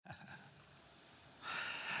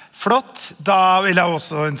Flott, da vil jeg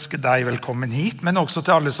også ønske deg velkommen hit, men også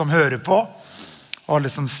til alle som hører på, og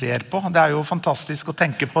alle som ser på. Det jo fantastisk å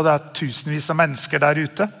tenke på, det tusenvis av mennesker der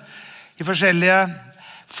ute, i forskjellige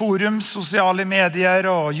forum, sosiale medier,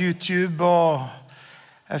 og YouTube, og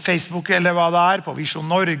Facebook, eller hva det på Visjon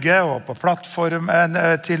Norge, og på plattformen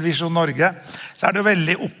til Visjon Norge, så det jo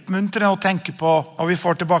veldig oppmuntrende å tenke på, og vi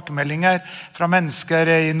får tilbakemeldinger fra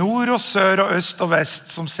mennesker i nord og sør og øst og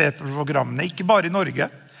vest som ser på programmene, ikke bare i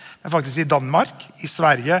Norge, men faktisk i Danmark, i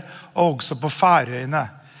Sverige, og også på Færøyene.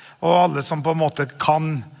 Og alle som på en måte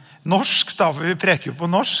kan norsk, da, for vi preker jo på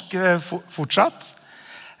norsk fortsatt.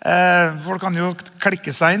 Folk kan jo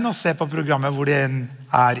klikke seg inn og se på programmet hvor de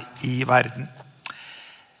i verden.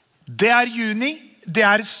 Det juni,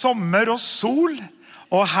 det sommer og sol,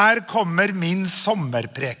 og her kommer min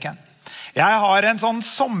sommerpreken. Jeg har en sånn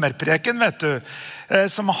sommerpreken, vet du,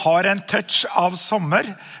 som har en touch av sommer,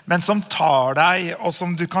 men som tar deg, og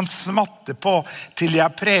som du kan smatte på til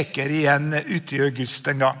jeg preker igjen ute i august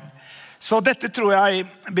en gang. Så dette tror jeg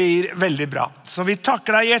blir veldig bra. Så vi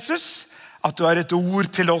takker deg, Jesus, at du har et ord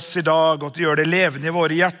til oss i dag, og at du gjør det levende i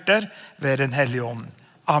våre hjerter ved den hellige ånd.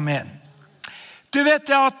 Amen. Du vet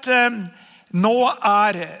at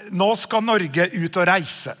nå skal Norge ut og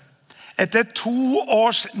reise. Etter 2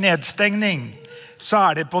 års nedstengning så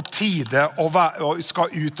det på tide å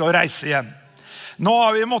skal ut og reise igjen. Nå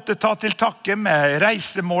har vi måttet ta til takke med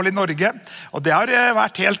reisemål i Norge, og det har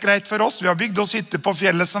vært helt greit for oss. Vi har bygd oss hytte på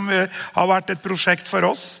fjellet som har vært et prosjekt for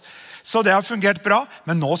oss, så det har fungert bra.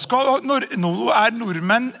 Men nå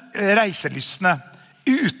nordmenn reiselystne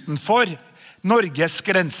utenfor Norges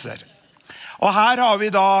grenser. Og her har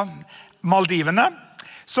vi da Maldivene.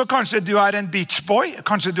 Så kanskje du en beachboy,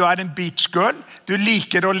 kanskje du en beachgirl. Du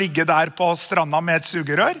liker å ligge der på stranda med et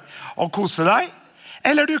sugerør og kose deg.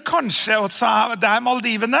 Eller du kanskje, det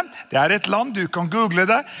Maldivene, det et land, du kan google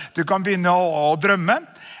det, du kan begynne å drømme.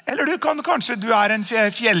 Eller kanskje du en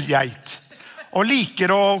fjellgeit og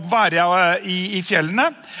liker å være i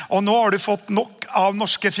fjellene. Og nå har du fått nok av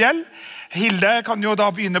norske fjell. Hilde kan jo da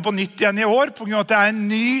begynne på nytt igjen i år, på grunn av at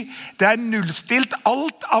det nullstilt.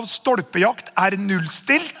 Alt av stolpejakt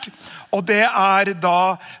nullstilt, og det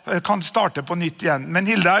da kan starte på nytt igjen. Men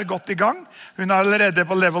Hilde godt i gang. Hun allerede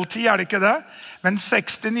på level 10, det ikke det? Men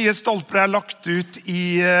 60 nye stolper lagt ut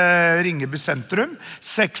i Ringebu sentrum.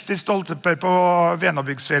 60 stolper på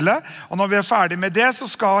Venabyggsfjellet. Og når vi ferdig med det, så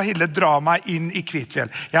skal Hilde dra meg inn i Kvitfjell.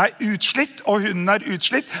 Jeg utslitt, og hun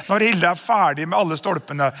utslitt når Hilde ferdig med alle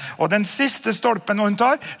stolpene. Og den siste stolpen hun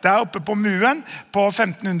tar, det oppe på Muen på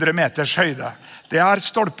 1500 meters høyde. Det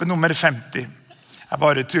stolpe nummer 50. Jeg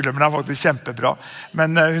bare tuller, men det faktisk kjempebra.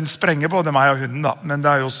 Men hun sprenger både meg og hunden da. Men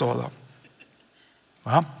det jo så da.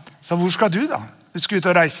 Ja. Så hvor skal du da? Du skal ut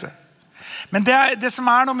og reise. Men det som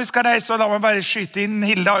når vi skal reise, og la meg bare skyte inn,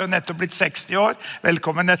 Hilde har jo nettopp blitt 60 år.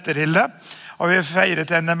 Velkommen etter, Hilde. Og vi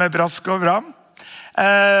feiret henne med brask og bram.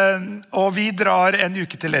 Og vi drar en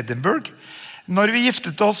uke til Edinburgh. Når vi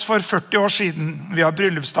giftet oss for 40 år siden, vi har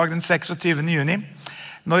bryllupsdag den 26. juni,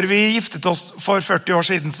 når vi giftet oss for 40 år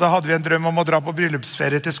siden, så hadde vi en drøm om å dra på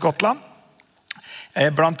bryllupsferie til Skottland.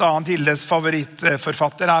 Blant annet Hildes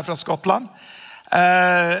favorittforfatter fra Skottland.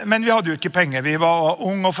 Men vi hadde jo ikke penger. Vi var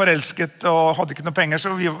ung og forelsket og hadde ikke noe penger,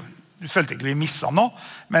 så vi følte ikke vi misset noe.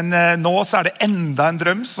 Men nå så det enda en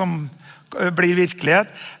drøm som blir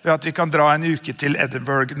virkelighet ved at vi kan dra en uke til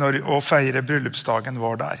Edinburgh og feire bryllupsdagen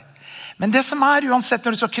vår der. Men det som uansett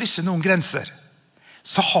når du skal krysse noen grenser,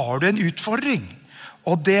 så har du en utfordring.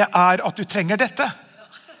 Og det at du trenger dette.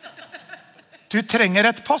 Du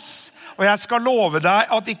trenger et pass. Og jeg skal love deg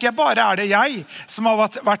at ikke bare det jeg som har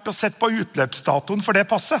vært og sett på utløpsdatoen for det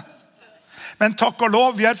passet. Men takk og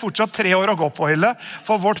lov, vi har fortsatt 3 år å gå på, Hille,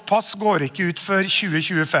 for vårt pass går ikke ut før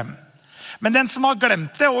 2025. Men den som har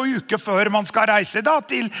glemt det, og uke før man skal reise da,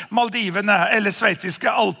 til Maldivene eller sveitsiske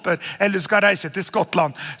Alper, eller skal reise til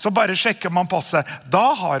Skottland, så bare sjekker man passet.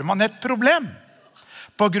 Da har man et problem,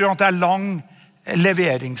 på grunn av at det lang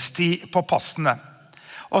leveringstid på passene.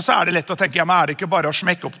 Og så det lett å tenke, ja, men det ikke bare å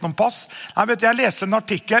smekke opp noen pass? Nei, vet du, jeg leser en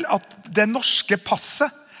artikkel at det norske passet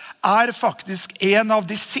faktisk en av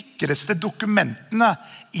de sikreste dokumentene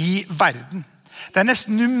i verden. Det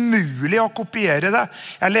nesten umulig å kopiere det.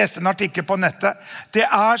 Jeg leste en artikkel på nettet. Det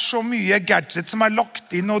så mye gadget som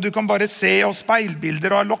lagt inn, og du kan bare se, og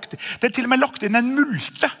speilbilder og lagt inn. Det til og med lagt inn en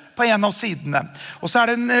multe på en av sidene. Og så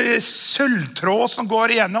det en sølvtråd som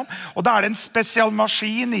går igjennom, og da det en spesiell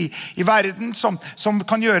maskin i verden som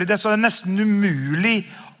kan gjøre det, så det nesten umulig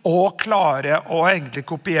å klare å egentlig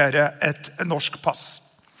kopiere et norsk pass.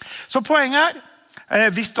 Så poenget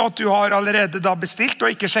Hvis du har allerede da bestilt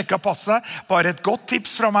og ikke sjekket passet, bare et godt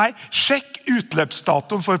tips fra meg, sjekk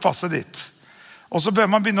utløpsdatoen for passet ditt. Og så bør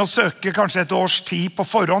man begynne å søke kanskje et års tid på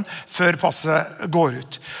forhånd før passet går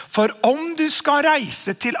ut. For om du skal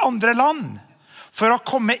reise til andre land for å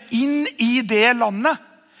komme inn i det landet,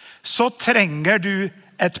 så trenger du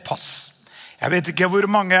et pass. Jeg vet ikke hvor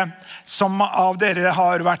mange som av dere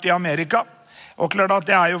har vært i Amerika. Og klart at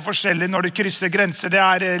det jo forskjellig når du krysser grenser.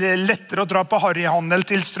 Det lettere å dra på harryhandel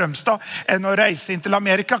til Strømstad enn å reise inn til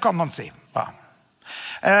Amerika, kan man si. Ja.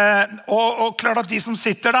 Og klart at de som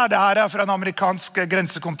sitter der, det her fra en amerikansk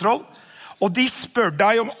grensekontroll. Og de spør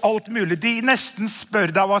deg om alt mulig. De nesten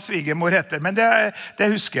spør deg hva svigermor heter, men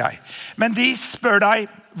det husker jeg. Men de spør deg,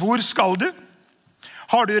 hvor skal du?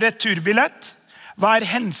 Har du returbillett? Hva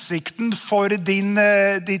hensikten for din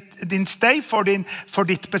stay, for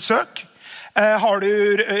ditt besøk? Har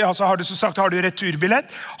du som sagt, har du returbillett?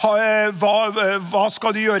 Hva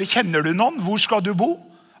skal du gjøre? Kjenner du noen? Hvor skal du bo?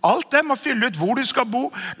 Alt det må fylle ut hvor du skal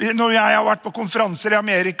bo. Når jeg har vært på konferanser i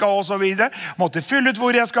Amerika og så videre, måtte fylle ut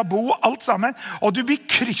hvor jeg skal bo, alt sammen. Og du blir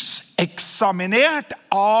krysseksaminert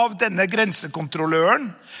av denne grensekontrolløren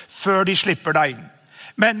før de slipper deg inn.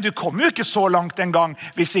 Men du kommer jo ikke så langt en gang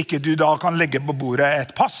hvis ikke du da kan legge på bordet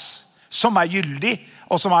et pass som gyldig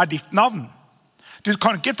og som ditt navn. Du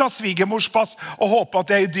kan ikke ta svigermors pass og håpe at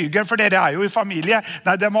det i dygen, for dere jo i familie.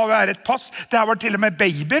 Nei, det må være et pass. Det var til og med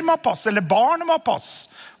babyer med pass, eller barn med pass.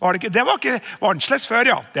 Var det ikke? Det var ikke vanskelig før,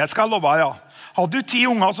 ja. Det skal jeg love, ja. Hadde du 10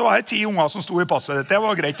 unger, så var det 10 unger som stod i passet. Det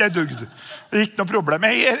var greit, det dugd. Det er ikke noe problem.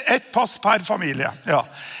 Et pass per familie, ja.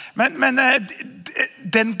 Men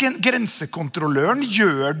den grensekontrolløren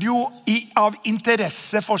gjør det jo av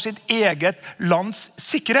interesse for sitt eget lands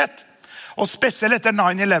sikkerhet. Og spesielt etter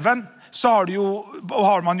 9/11 så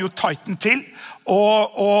har man jo tighten til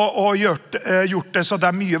og gjort det så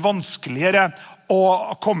det mye vanskeligere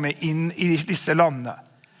å komme inn i disse landene.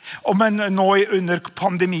 Men nå under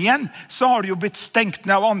pandemien så har det jo blitt stengt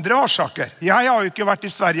ned av andre årsaker. Jeg har jo ikke vært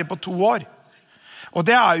i Sverige på 2 år. Og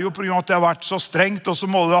det jo på grunn av at det har vært så strengt, og så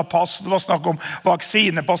må du ha pass. Det var snakk om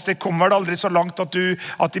vaksinepass. Det kom vel aldri så langt at de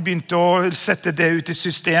begynte å sette det ut i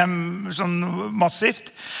system sånn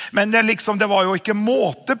massivt. Men det var jo ikke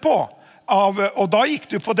måte på. Og da gikk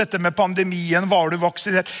du på dette med pandemien, var du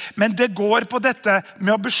vaksinert. Men det går på dette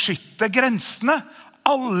med å beskytte grensene.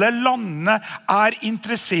 Alle landene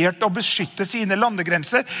interessert å beskytte sine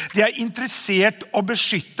landegrenser. De interessert å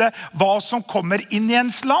beskytte hva som kommer inn i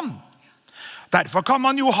ens land. Derfor kan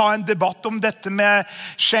man jo ha en debatt om dette med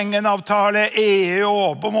Schengen-avtale, EU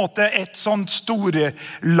og på en måte et sånt store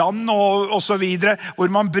land og så videre, hvor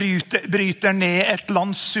man bryter ned et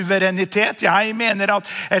lands suverenitet. Jeg mener at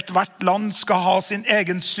hvert land skal ha sin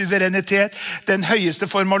egen suverenitet. Den høyeste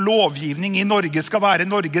form av lovgivning i Norge skal være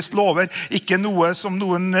Norges lover, ikke noe som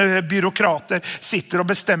noen byråkrater sitter og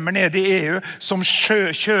bestemmer nede i EU, som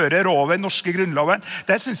kjører over norske grunnloven.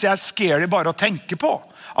 Det synes jeg scary bare å tenke på.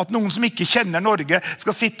 At noen som ikke kjenner Norge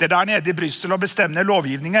skal sitte der nede i Bryssel og bestemme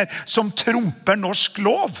lovgivninger som trumper norsk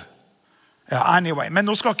lov. Ja, anyway. Men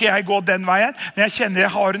nå skal ikke jeg gå den veien, men jeg kjenner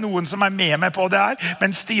jeg har noen som med meg på det her.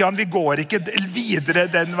 Men Stian, vi går ikke videre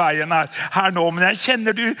den veien her nå, men jeg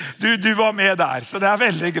kjenner du var med der, så det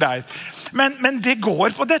veldig greit. Men det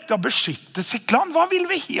går på dette å beskytte sitt land. Hva vil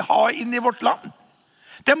vi ha inn i vårt land?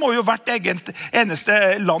 Det må jo hvert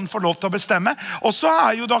eneste land få lov til å bestemme. Og så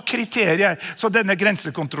jo da kriterier. Så denne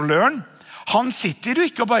grensekontrolløren, han sitter jo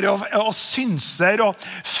ikke bare og synser og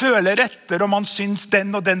føler etter om han syns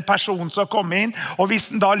den og den personen skal komme inn. Og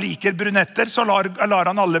hvis han da liker brunetter, så lar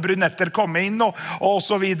han alle brunetter komme inn og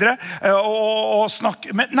så videre. Og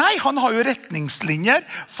snakke. Men nei, han har jo retningslinjer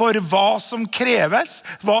for hva som kreves,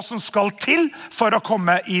 hva som skal til for å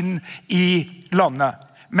komme inn i landet.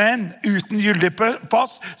 Men uten gyldig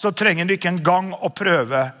pass så trenger du ikke en gang å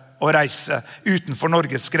prøve å reise utenfor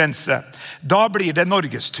Norges grense. Da blir det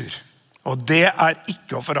Norges tur. Og det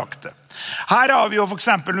ikke å forakte. Her har vi jo for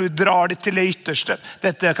eksempel, når vi drar det til det ytterste.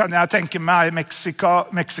 Dette kan jeg tenke meg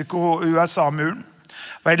Mexico-USA-muren.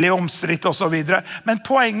 Veldig omstridt og så videre. Men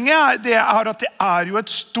poenget det at det jo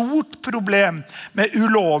et stort problem med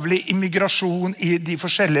ulovlig immigrasjon i de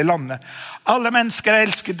forskjellige landene. Alle mennesker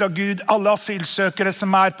elsket av Gud, alle asylsøkere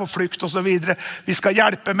som på flukt og så videre. Vi skal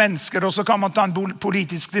hjelpe mennesker, og så kan man ta en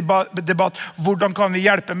politisk debatt. Hvordan kan vi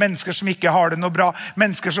hjelpe mennesker som ikke har det noe bra?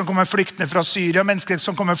 Mennesker som kommer flyktende fra Syria, mennesker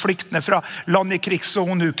som kommer flyktende fra land i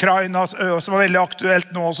krigszonen, Ukraina, som veldig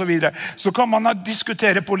aktuelt nå og så videre. Så kan man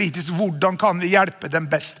diskutere politisk, hvordan kan vi hjelpe dem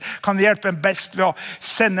best? Kan vi hjelpe dem best ved å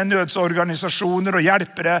sende nødsorganisasjoner og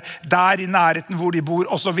hjelpe dem der i nærheten hvor de bor,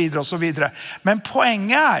 og så videre og så videre. Men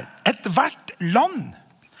poenget hvert land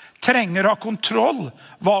trenger å ha kontroll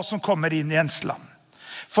hva som kommer inn i ens land.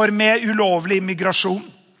 For med ulovlig immigrasjon,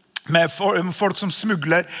 med folk som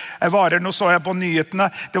smugler varer, nå så jeg på nyhetene,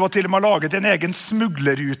 det var til og med laget en egen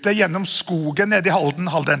smuglerrute gjennom skogen nede i Halden,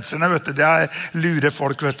 haldenserne, vet du, det lure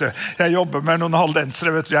folk, vet du. Jeg jobber med noen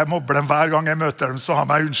haldensere, vet du, jeg mobber dem hver gang jeg møter dem, så har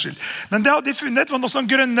meg unnskyld. Men det hadde de funnet, det var noen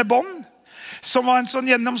sånn grønne bånd, som var en sånn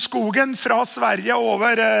gjennom skogen, fra Sverige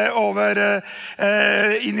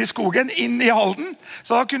inn i skogen, inn i Halden.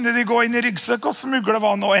 Så da kunne de gå inn i ryggsekk og smugle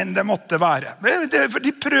hva nå enn det måtte være.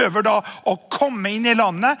 De prøver da å komme inn i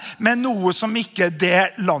landet med noe som ikke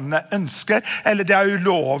det landet ønsker, eller det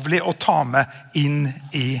ulovlig å ta med inn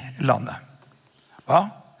i landet. Ja?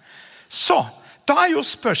 Så, da jo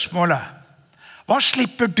spørsmålet, hva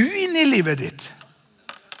slipper du inn i livet ditt?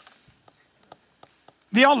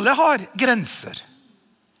 Vi alle har grenser.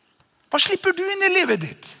 Hva slipper du inn i livet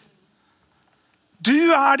ditt?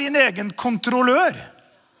 Du din egen kontrollør,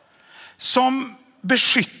 som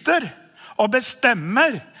beskytter og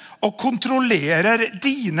bestemmer og kontrollerer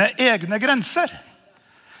dine egne grenser.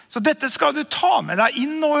 Så dette skal du ta med deg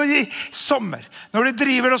inn nå i sommer. Når du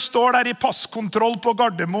driver og står der i passkontroll på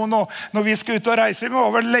Gardermoen, og når vi skal ut og reise, vi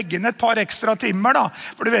må vel legge inn et par ekstra timer da,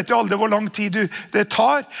 for du vet jo aldri hvor lang tid det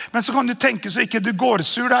tar. Men så kan du tenke så ikke du går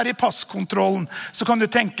sur der i passkontrollen, så kan du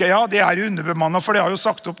tenke, ja, det jo underbemannet, for det har jo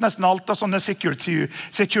sagt opp nesten alt av sånne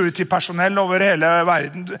security-personell over hele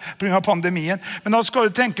verden på grunn av pandemien. Men da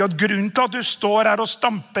skal du tenke at grunnen til at du står her og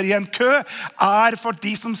stamper i en kø, for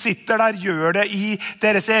de som sitter der gjør det i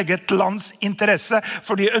deres eget lands interesse,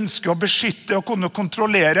 for de ønsker å beskytte og kunne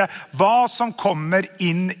kontrollere hva som kommer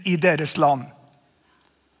inn i deres land.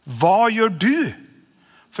 Hva gjør du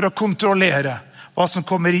for å kontrollere hva som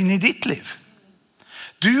kommer inn i ditt liv?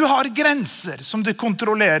 Du har grenser som du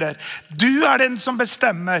kontrollerer. Du den som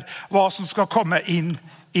bestemmer hva som skal komme inn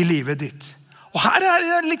i livet ditt. Og her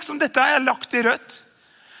det liksom, dette lagt i rødt.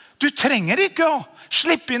 Du trenger ikke å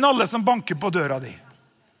slippe inn alle som banker på døra di.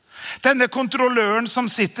 Denne kontrolløren som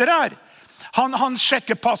sitter her, han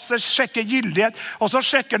sjekker passet, sjekker gyldighet, og så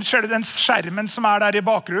sjekker han den skjermen som der i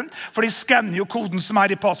bakgrunnen, for de skanner jo koden som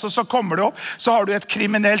i passet, så kommer det opp, så har du et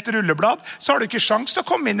kriminelt rulleblad, så har du ikke sjans til å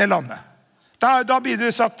komme inn i landet. Da blir du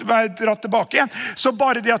dratt tilbake igjen. Så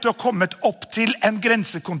bare det at du har kommet opp til en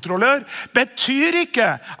grensekontrollør, betyr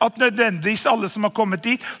ikke at nødvendigvis alle som har kommet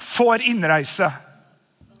dit får innreise.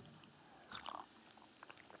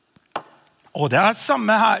 Og det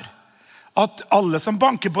samme her, at alle som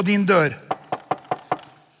banker på din dør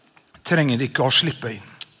trenger ikke å slippe inn.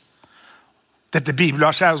 Dette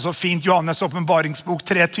bibelverset jo så fint, Johannes åpenbaringsbok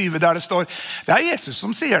 3:20, der det står, det Jesus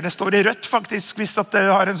som sier, det står i rødt faktisk, hvis at du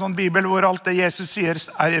har en sånn bibel hvor alt det Jesus sier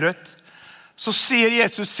i rødt. Så sier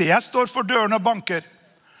Jesus, se, jeg står for døren og banker.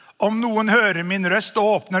 Om noen hører min røst og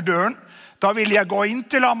åpner døren, da vil jeg gå inn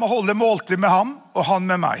til ham og holde måltid med ham, og han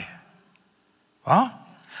med meg. Hva?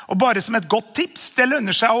 Og bare som et godt tips, det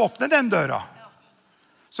lønner seg å åpne den døra.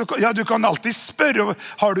 Så, ja, du kan alltid spørre,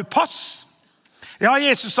 har du pass? Ja,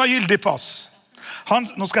 Jesus har gyldig pass.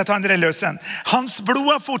 Nå skal jeg ta en religiøs en. Hans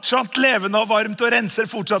blod fortsatt levende og varmt og renser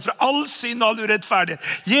fortsatt fra all synd og all urettferdighet.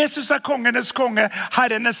 Jesus kongenes konge,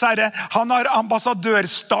 herrenes herre. Han har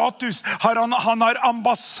ambassadørstatus. Han har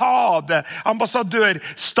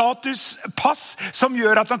ambassadørstatus, pass, som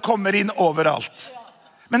gjør at han kommer inn overalt.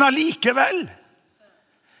 Men allikevel,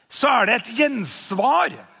 så det et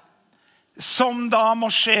gjensvar som da må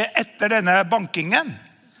skje etter denne bankingen.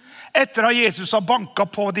 Etter at Jesus har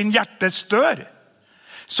banket på din hjertes dør.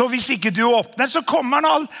 Så hvis ikke du åpner, så kommer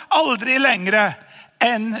han aldri lengre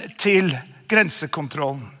enn til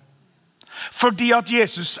grensekontrollen. Fordi at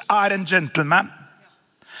Jesus en gentleman.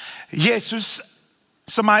 Jesus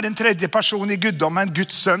som en tredje person i guddommen,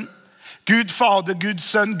 Guds sønn. Gud Fader, Guds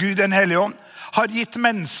sønn, Gud den hellige ånd. Har gitt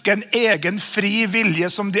mennesken en egen fri vilje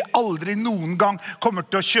som de aldri noen gang kommer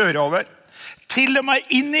til å kjøre over. Til og med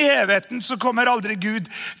inn i evigheten så kommer aldri Gud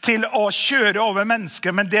til å kjøre over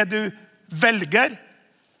mennesket, men det du velger,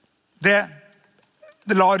 det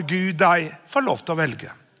lar Gud deg få lov til å velge.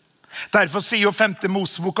 Derfor sier jo 5.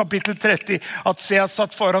 Mosebok kapittel 30 at se, jeg har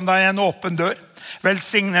satt foran deg en åpen dør.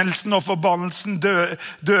 Velsignelsen og forbannelsen,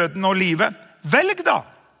 døden og livet. Velg da!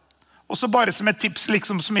 Og så bare som et tips,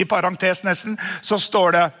 liksom som i parentes nesten, så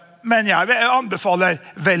står det, men jeg anbefaler,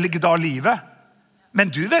 velg da livet. Men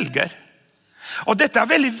du velger. Og dette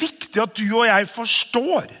veldig viktig at du og jeg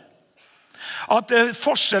forstår. At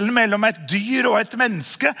forskjellen mellom et dyr og et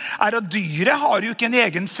menneske at dyret har jo ikke en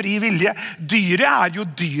egen fri vilje. Dyret jo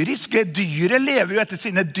dyriske. Dyret lever jo etter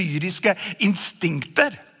sine dyriske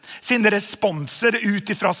instinkter. Sine responser ut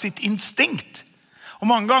ifra sitt instinkt. Og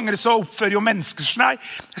mange ganger så oppfører jo mennesker seg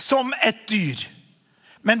som et dyr.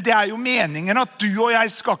 Men det jo meningen at du og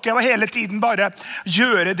jeg skal ikke hele tiden bare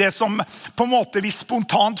gjøre det som på en måte vi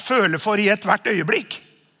spontant føler for i et hvert øyeblikk.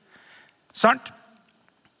 Sant?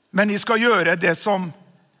 Men vi skal gjøre det som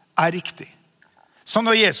riktig. Så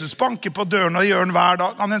når Jesus banker på døren og gjør den hver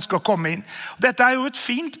dag, han ønsker å komme inn. Dette jo et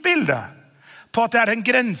fint bilde på at det en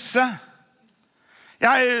grense.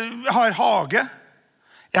 Jeg har hage,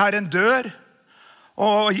 jeg har en dør,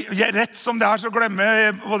 og rett som det så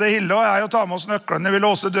glemmer både Hille og jeg å ta med oss nøklene. Vi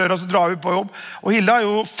låser døra, så drar vi på jobb. Og Hille har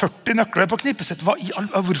jo 40 nøkler på knippesett.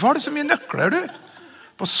 Hvorfor har du så mye nøkler, du?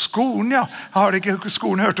 På skolen, ja. Har ikke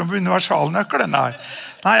skolen hørt om universalnøkler? Nei,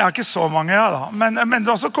 jeg har ikke så mange, ja da. Men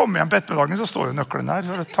da så kommer jeg hjem på ettermiddagen, så står jo nøklene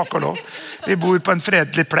der. Takk og lov. Vi bor på en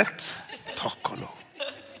fredelig plett. Takk og lov.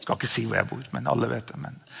 Jeg skal ikke si hvor jeg bor, men alle vet det.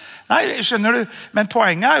 Nei, skjønner du? Men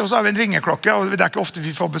poenget jo, så har vi en ringeklokke, og det ikke ofte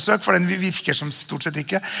vi får besøk, for den virker som stort sett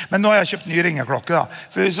ikke. Men nå har jeg kjøpt ny ringeklokke da.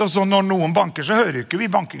 Så når noen banker, så hører ikke vi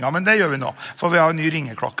bankinga, men det gjør vi nå, for vi har en ny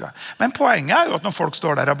ringeklokke. Men poenget jo at når folk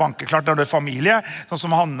står der og banker, klart når det familie, sånn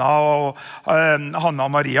som Hanna og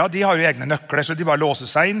Maria, de har jo egne nøkler, så de bare låser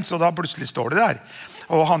seg inn, så da plutselig står det der.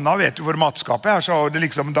 Og Hanna vet jo hvor matskapet så det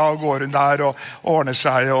liksom, da går hun der og ordner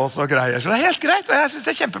seg og så greier. Så det helt greit, og jeg synes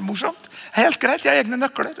det kjempemorsomt. Helt greit, jeg har egne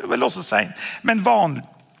nøkler, og vil låse seg inn. Men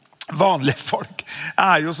vanlige folk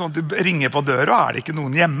jo sånn at du ringer på døra, og det ikke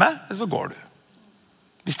noen hjemme, så går du.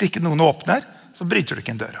 Hvis det ikke noen åpner, så bryter du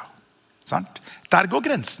ikke en døra. Sant? Der går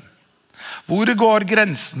grensen. Hvor går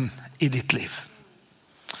grensen i ditt liv?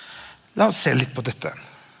 La oss se litt på dette.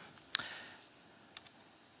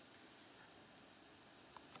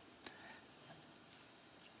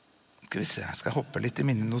 Skal vi se, jeg skal hoppe litt i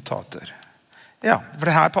mine notater. Ja, for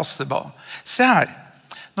det her passer bare. Se her.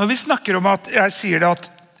 Når vi snakker om at jeg sier det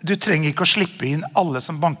at du trenger ikke å slippe inn alle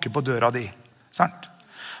som banker på døra di. Sant?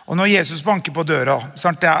 Og når Jesus banker på døra,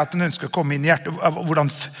 sant, det at han ønsker å komme inn i hjertet,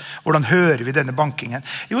 hvordan hører vi denne bankingen?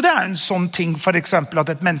 Jo, det en sånn ting, for eksempel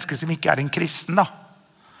at et menneske som ikke en kristen da,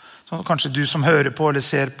 så kanskje du som hører på eller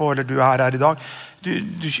ser på, eller du her i dag,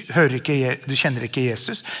 du kjenner ikke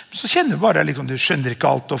Jesus, så kjenner du bare liksom, du skjønner ikke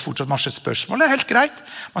alt og fortsatt masse spørsmål, det helt greit.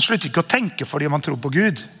 Man slutter ikke å tenke fordi man tror på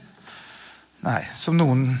Gud. Nei, som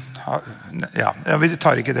noen vi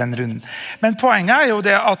tar ikke den runden. Men poenget jo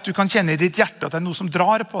det at du kan kjenne i ditt hjerte at det noe som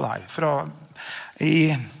drar på deg fra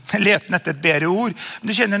i leten etter et bedre ord. Men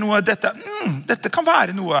du kjenner noe av dette kan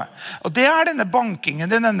være noe. Og det denne bankingen,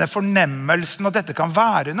 denne fornemmelsen at dette kan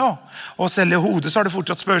være noe. Og selv i hodet så har det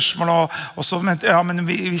fortsatt spørsmål, og så, men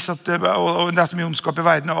hvis at, og det så mye ondskap i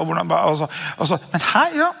verden, og hvordan, men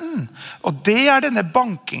her, Og det denne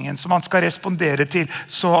bankingen som man skal respondere til,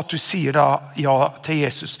 så at du sier da ja til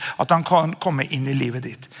Jesus, at han kan komme inn i livet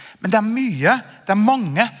ditt. Men det mye, det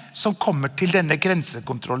mange som kommer til denne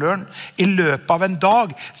grensekontrolløren. I løpet av en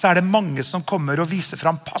dag så det mange som kommer og viser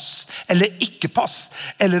frem pass, eller ikke pass,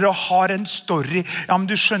 eller har en story. Ja, men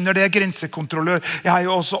du skjønner det grensekontrollør.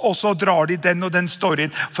 Og så drar de den og den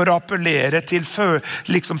storyen for å appellere til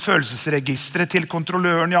følelsesregistret til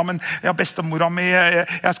kontrolløren. Ja, men bestemora mi,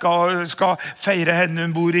 jeg skal feire henne,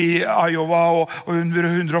 hun bor i Iowa, og hun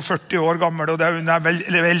 140 år gammel, og hun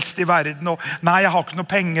velst i verden, og nei, jeg har ikke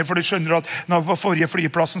noe penger, for du skjønner at når på forrige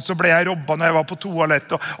flyplassen så ble jeg robbet når jeg var på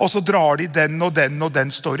toalettet, og så drar de den og den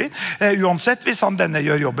story. Uansett, hvis denne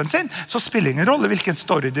gjør jobben sin, så spiller ingen rolle hvilken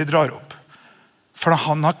story de drar opp. For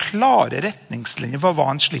han har klare retningslinjer for hva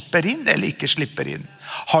han slipper inn eller ikke slipper inn.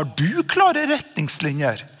 Har du klare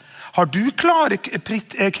retningslinjer? Har du klare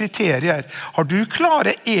kriterier? Har du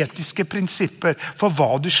klare etiske prinsipper for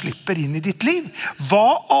hva du slipper inn i ditt liv?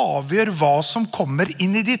 Hva avgjør hva som kommer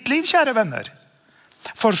inn i ditt liv, kjære venner?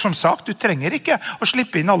 For som sagt, du trenger ikke å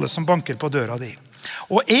slippe inn alle som banker på døra di.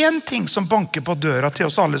 Og en ting som banker på døra til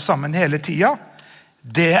oss alle sammen hele tiden,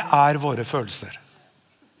 det våre følelser.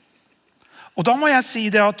 Og da må jeg si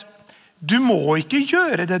det at du må ikke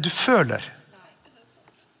gjøre det du føler.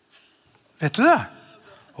 Vet du det?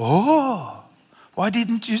 Why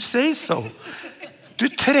didn't you say so? Du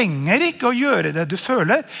trenger ikke å gjøre det du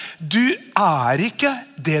føler. Du ikke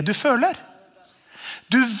det du føler.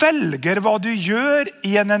 Du velger hva du gjør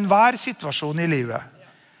i enhver situasjon i livet.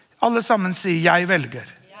 Alle sammen sier, jeg velger.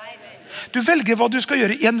 Du velger hva du skal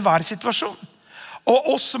gjøre i enhver situasjon. Og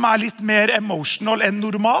oss som litt mer emotional enn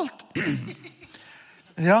normalt.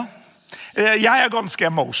 Ja. Jeg ganske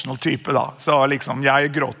emotional type da. Så liksom,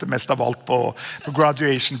 jeg gråter mest av alt på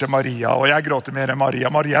graduation til Maria, og jeg gråter mer enn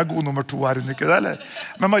Maria. Maria god nummer 2, hun ikke det, eller?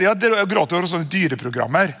 Men Maria gråter over sånne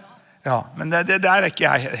dyreprogrammer. Ja, men det ikke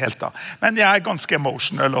jeg helt da. Men jeg ganske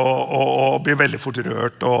emotional og blir veldig fort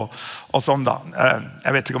rørt og sånn da.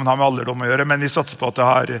 Jeg vet ikke om det har med alderdom å gjøre, men vi satser på at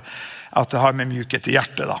det har med mjukhet i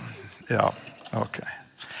hjertet da. Ja, ok.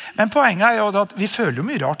 Men poenget jo at vi føler jo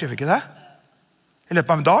mye rart, gjør vi ikke det? I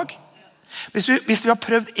løpet av en dag. Hvis vi har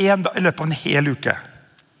prøvd en dag, i løpet av en hel uke,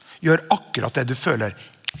 gjør akkurat det du føler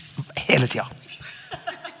hele tiden.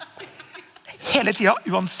 Hele tiden,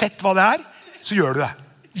 uansett hva det så gjør du det.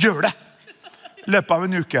 Gjør det. I løpet av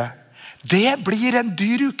en uke. Det blir en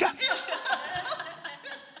dyr uke.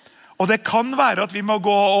 Og det kan være at vi må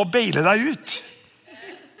gå og beile deg ut.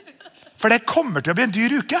 For det kommer til å bli en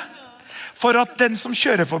dyr uke. For at den som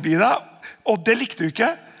kjører forbi deg, og det likte du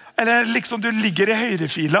ikke, eller liksom du ligger i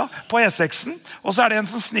høyrefila på E6-en, og så det en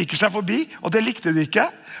som sniker seg forbi, og det likte du ikke.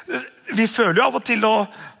 Vi føler jo av og til å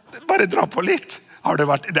bare dra på litt. Har det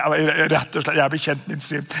vært, rett og slett, jeg har bekjent min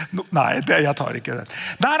syn. Nei, jeg tar ikke det.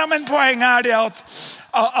 Nei, men poenget det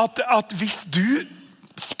at hvis du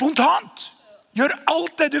spontant gjør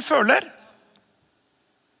alt det du føler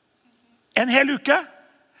en hel uke,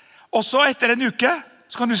 og så etter en uke,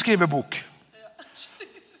 så kan du skrive bok.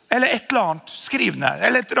 Eller et eller annet, skriv ned,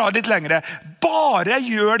 eller dra litt lengre. Bare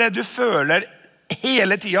gjør det du føler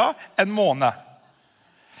hele tiden, en måned.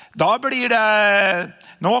 Da blir det,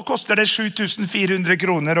 nå koster det 7400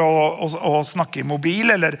 kroner å snakke i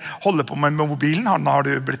mobil, eller holde på med mobilen. Har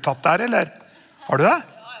du blitt tatt der, eller? Har du det?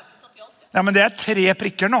 Ja, men det 3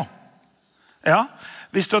 prikker nå. Ja,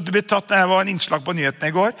 hvis du hadde blitt tatt, det var en innslag på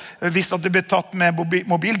nyhetene i går, hvis du hadde blitt tatt med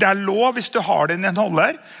mobil, det lov hvis du har den i en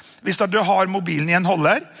holder. Hvis du har mobilen i en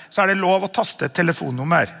holder, så det lov å taste et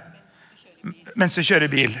telefonnummer mens du kjører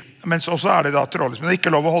bil. Men så det da trådløst, men det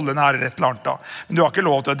ikke lov å holde den her eller et eller annet da. Men du har ikke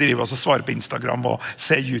lov til å drive og svare på Instagram og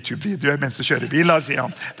se YouTube-videoer mens du kjører bil, sier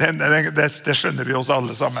han. Det skjønner vi også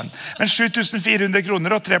alle sammen. Men 7400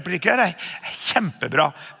 kroner og 3 prikker kjempebra.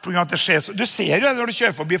 På grunn av at det skjer så. Du ser jo når du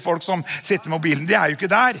kjører forbi folk som sitter i mobilen, de jo ikke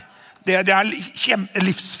der. Det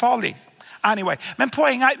livsfarlig. Anyway, men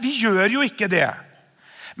poenget vi gjør jo ikke det.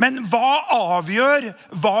 Men hva avgjør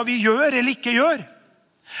hva vi gjør eller ikke gjør?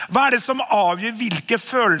 Hva det som avgjør hvilke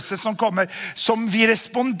følelser som kommer, som vi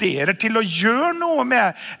responderer til å gjøre noe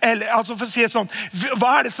med? Eller, altså for å si det sånn,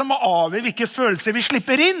 hva det som avgjør hvilke følelser vi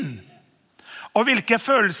slipper inn? Og hvilke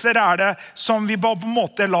følelser det som vi på en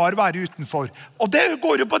måte lar være utenfor? Og det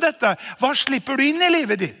går jo på dette. Hva slipper du inn i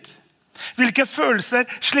livet ditt? Hvilke følelser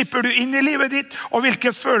slipper du inn i livet ditt? Og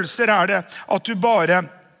hvilke følelser det at du bare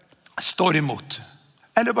står imot?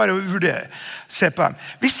 Eller bare vurdere, se på dem.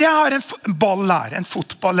 Hvis jeg har en ball her, en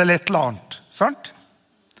fotball eller et eller annet, sant?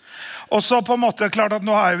 Og så på en måte, klart at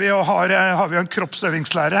nå har vi en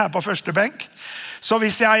kroppsøvingslærer her på første benk. Så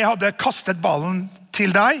hvis jeg hadde kastet ballen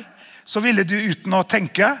til deg, så ville du uten å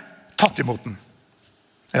tenke, tatt imot den.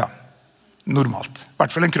 Ja, normalt. I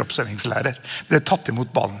hvert fall en kroppsøvingslærer. Ville tatt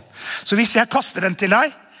imot ballen. Så hvis jeg kaster den til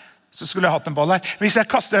deg, så skulle jeg hatt en ball her. Hvis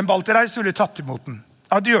jeg kaster en ball til deg, så ville du tatt imot den.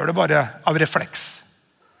 Ja, du gjør det bare av refleks.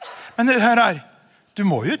 Men hør her, du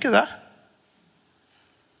må jo ikke det.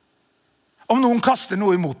 Om noen kaster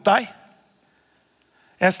noe imot deg,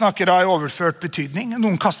 jeg snakker da i overført betydning,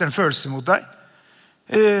 noen kaster en følelse mot deg,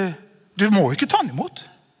 du må jo ikke ta den imot.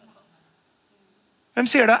 Hvem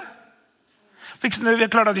sier det? Det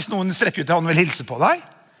klart at hvis noen strekker ut til han vil hilse på deg,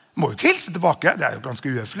 må jo ikke hilse tilbake, det jo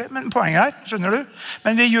ganske uhøflig, men poenget skjønner du?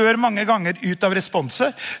 Men vi gjør mange ganger ut av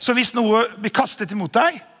responser, så hvis noe blir kastet imot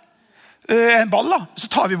deg, en ball da, så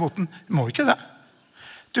tar vi imot den. Du må ikke det.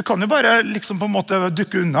 Du kan jo bare liksom på en måte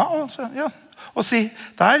dukke unna og si,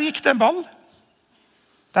 der gikk det en ball.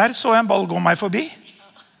 Der så jeg en ball gå meg forbi.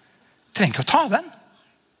 Trenger ikke å ta den.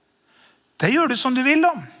 Det gjør du som du vil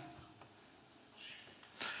om.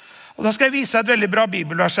 Og da skal jeg vise et veldig bra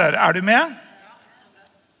bibelvers her. Du med?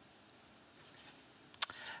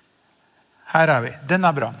 Her vi. Den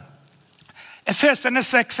bra. Efeserne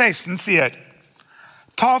 6:16 sier,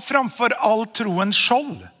 ta framfor all troens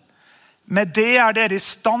skjold. Med det dere i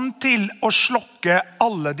stand til å slokke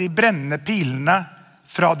alle de brennende pilene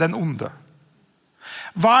fra den onde.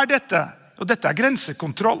 Hva dette? Og dette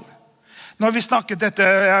grensekontroll. Når vi snakker, dette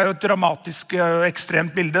jo et dramatisk,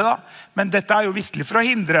 ekstremt bilde da, men dette jo virkelig for å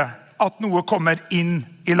hindre at noe kommer inn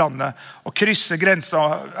i landet og krysser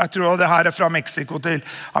grenser. Jeg tror det her fra Mexico til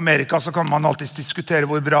Amerika, så kan man alltid diskutere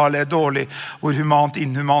hvor bra eller dårlig, hvor humant,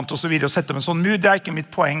 inhumant og så videre, og sette med en sånn mur. Det ikke mitt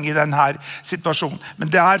poeng i denne situasjonen, men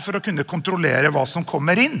det for å kunne kontrollere hva som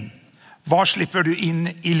kommer inn. Hva slipper du inn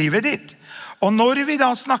i livet ditt? Og når vi da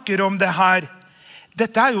snakker om det her,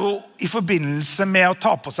 dette jo i forbindelse med å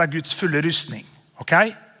ta på seg Guds fulle rustning, ok?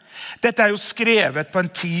 Dette jo skrevet på en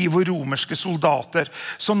tid hvor romerske soldater,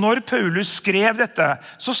 så når Paulus skrev dette,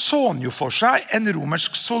 så han jo for seg en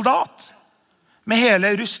romersk soldat. med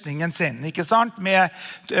hele rustningen sin, ikke sant? Med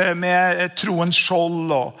troens skjold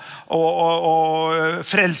og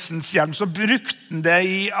frelsens hjelm, så brukte han det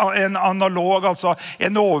i en analog, altså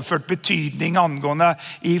en overført betydning angående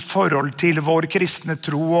i forhold til vår kristne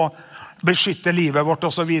tro og beskytte livet vårt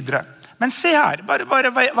og så videre. Men se her,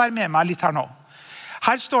 bare vær med meg litt her nå.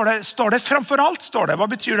 Her står det framfor alt, står det. Hva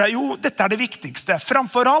betyr det? Jo, dette det viktigste.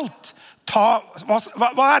 Framfor alt. Hva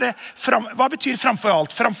betyr framfor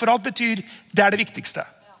alt? Framfor alt betyr det det viktigste.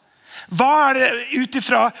 Hva det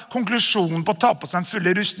utifra konklusjonen på å ta på seg en full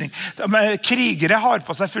rustning? Krigere har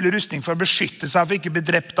på seg full rustning for å beskytte seg, for ikke bli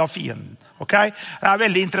drept av fienden. Okay? Det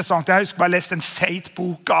veldig interessant. Jeg husker jeg leste en feit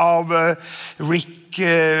bok av Rick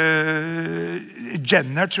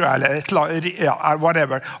Jenner, tror jeg, eller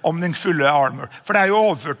whatever, om den fulle armor. For det jo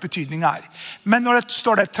overført betydning her. Men når det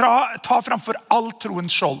står det, ta framfor all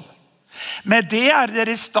troens skjold. Med det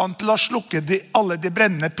dere i stand til å slukke alle de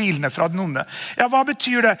brennende pilene fra den onde. Ja, hva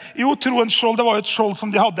betyr det? Jo, troens skjold, det var jo et skjold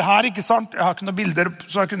som de hadde her, ikke sant? Jeg har ikke noen bilder,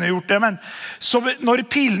 så jeg kunne gjort det, men så når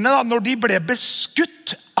pilene, da, når de ble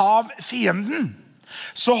beskutt av fienden,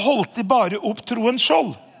 så holdt de bare opp troens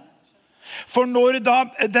skjold. For når da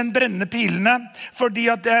den brennende pilene, fordi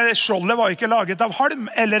at skjoldet var ikke laget av halm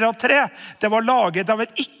eller av tre, det var laget av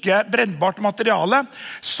et ikke brennbart materiale,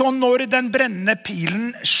 så når den brennende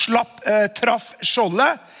pilen traff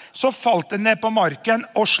skjoldet, så falt den ned på marken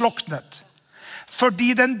og sloknet.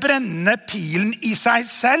 Fordi den brennende pilen i seg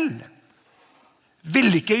selv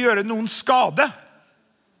ville ikke gjøre noen skade,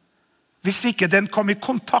 hvis ikke den kom i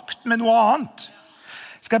kontakt med noe annet.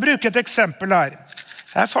 Skal jeg bruke et eksempel her?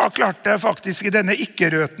 Jeg klarte faktisk i denne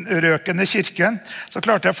ikke-røkende kirken, så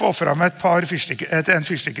klarte jeg å få fram en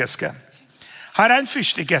fyrstikkeske. Her en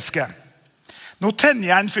fyrstikkeske. Nå tenner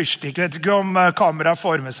jeg en fyrstikk, vet ikke om kameraet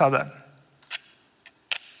får med seg det.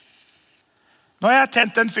 Nå har jeg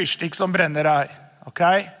tent en fyrstikk som brenner her, ok?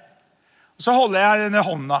 Og så holder jeg den i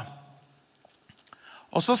hånda.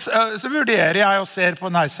 Og så vurderer jeg og ser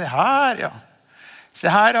på den her. Se her, ja.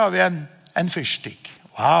 Se her har vi en fyrstikk.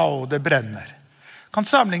 Wow, det brenner. Kan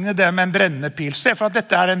sammenligne det med en brennende pil. Se for at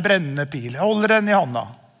dette en brennende pil. Jeg holder den i hånda.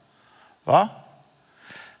 Hva?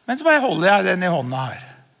 Men så bare holder jeg den i hånda her.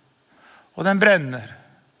 Og den brenner.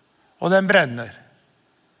 Og den brenner.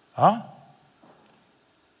 Ja.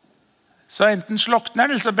 Så enten slokner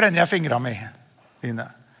den, eller så brenner jeg fingrene mine.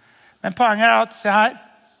 Men poenget at, se her.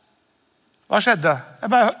 Hva skjedde?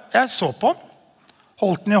 Jeg så på den.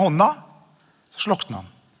 Holdt den i hånda. Så sloknet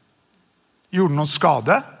den. Gjorde den noen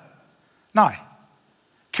skade? Nei.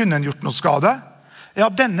 Kunne den gjort noe skade? Ja,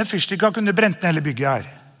 denne fyrstikka kunne brent ned hele bygget her.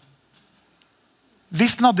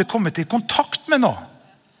 Hvis den hadde kommet i kontakt med noe.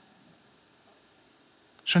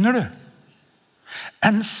 Skjønner du?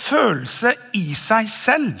 En følelse i seg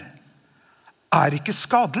selv ikke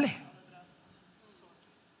skadelig.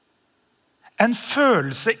 En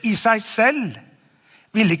følelse i seg selv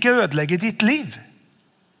vil ikke ødelegge ditt liv.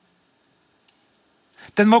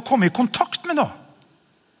 Den må komme i kontakt med noe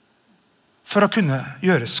for å kunne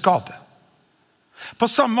gjøre skade. På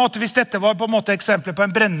samme måte, hvis dette var på en måte eksempel på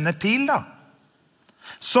en brennende pil, da,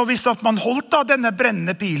 så hvis at man holdt da denne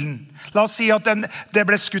brennende pilen, la oss si at det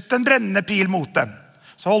ble skutt en brennende pil mot den,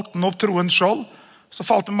 så holdt den opp troens skjold, så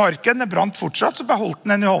falt den marken, det brant fortsatt, så beholdt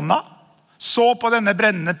den i hånda, så på denne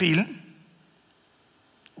brennende pilen,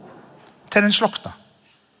 til den slokna,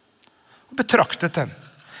 og betraktet den.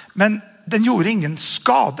 Men den gjorde ingen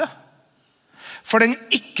skade, for den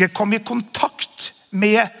ikke kom i kontakt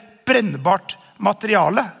med brennbart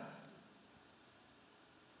materiale.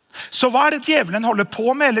 Så hva det djevelen holder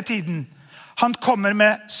på med hele tiden? Han kommer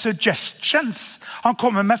med suggestions. Han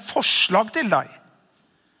kommer med forslag til deg.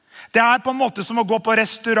 Det på en måte som å gå på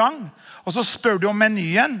restaurant, og så spør du om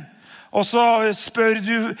menyen, og så spør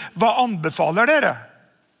du, hva anbefaler dere?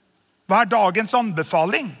 Hva dagens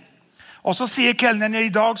anbefaling? Og så sier kelneren, i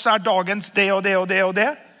dag så dagens det og det og det og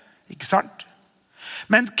det. Ikke sant?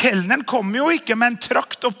 Men kelneren kommer jo ikke med en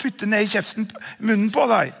trakt og putter ned i munnen på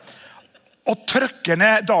deg. Og trykker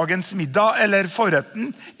ned dagens middag eller forretten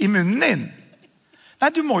i munnen din. Nei,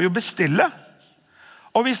 du må jo bestille.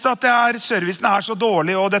 Og hvis servicen så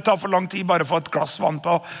dårlig, og det tar for lang tid bare å få et glass vann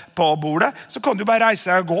på bordet, så kan du bare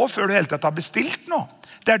reise deg og gå før du helt har bestilt noe.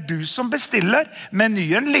 Det du som bestiller.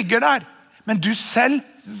 Menyen ligger der. Men du selv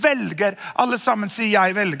velger. Alle sammen sier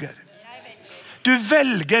jeg velger. Du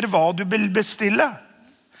velger hva du vil bestille.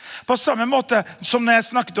 På samme måte som når jeg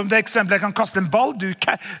snakket om det eksempelet, jeg kan kaste en ball,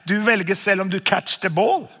 du velger selv om du catch the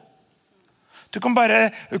ball. Du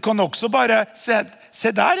kan også bare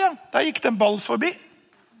se der, ja, der gikk det en ball forbi.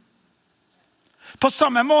 På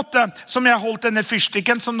samme måte som jeg holdt denne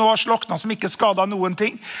fyrstikken som nå har sloknet, som ikke skadet noen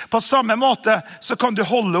ting. På samme måte så kan du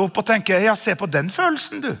holde opp og tenke, ja, se på den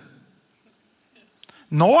følelsen du.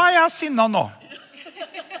 Nå er jeg sinnet nå.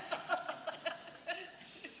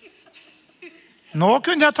 Nå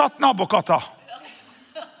kunne jeg tatt nabokatta.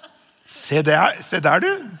 Se der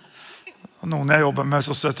du. Og noen jeg jobber med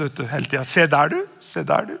så søtt ut hele tiden. Se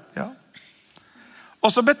der du. Ja.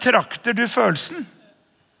 Og så betrakter du følelsen.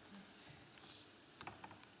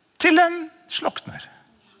 Til den slokner.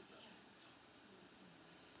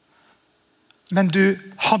 Men du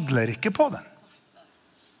handler ikke på den.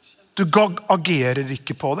 Du agerer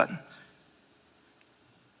ikke på den.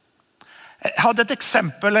 Jeg hadde et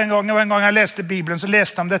eksempel en gang jeg leste Bibelen, så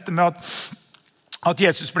leste jeg om dette med at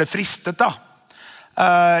Jesus ble fristet da,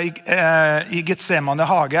 i Getsemane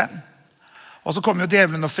hage. Og så kom jo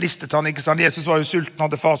djevelen og fristet han, ikke sant? Jesus var jo sulten,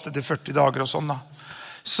 hadde fastet i 40 dager og sånn da.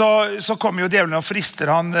 Så kom jo djevelen og frister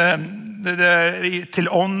han til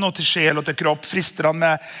ånd og til sjel og til kropp. Frister han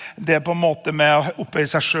med det på en måte med å opphøye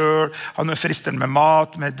seg selv. Han frister med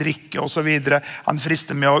mat, med drikke og så videre. Han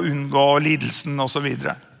frister med å unngå lidelsen og så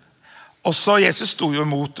videre. Og så Jesus stod jo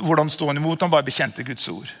imot. Hvordan stod han imot? Han bare bekjente Guds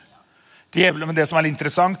ord. Djevelen, men det som er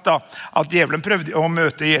interessant da, at djevelen prøvde å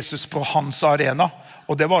møte Jesus på hans arena.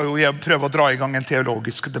 Og det var jo å prøve å dra i gang en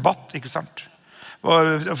teologisk debatt, ikke sant?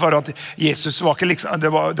 For at Jesus var ikke liksom,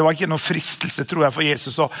 det var ikke noen fristelse, tror jeg, for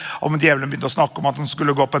Jesus. Om djevelen begynte å snakke om at han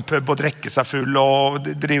skulle gå på en pub og drekke seg full og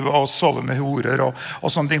drive og sove med horer og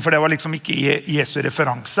sånne ting. For det var liksom ikke Jesu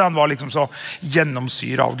referanse. Han var liksom så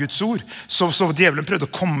gjennomsyret av Guds ord. Så djevelen prøvde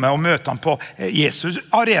å komme og møte ham på Jesus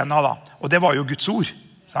arena da. Og det var jo Guds ord,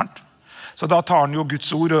 sant? Så da tar han jo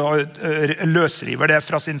Guds ord og løsriver det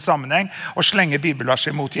fra sin sammenheng og slenger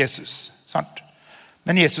bibelverset mot Jesus, sant?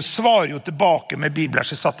 Men Jesus svarer jo tilbake med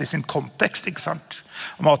bibelverset satt i sin kontekst, ikke sant?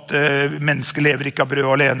 Om at mennesker lever ikke av brød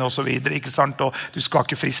alene og så videre, ikke sant? Og du skal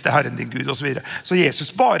ikke friste Herren din Gud og så videre. Så Jesus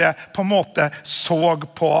bare på en måte så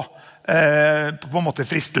på en måte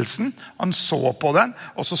fristelsen. Han så på den,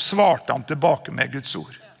 og så svarte han tilbake med Guds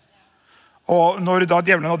ord. Og når da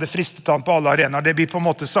djevelen hadde fristet han på alle arenaer, det blir på en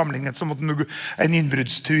måte sammenlignet som at en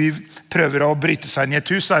innbruddstyv prøver å bryte seg inn i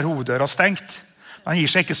et hus, så er hoveddøra stengt. Han gir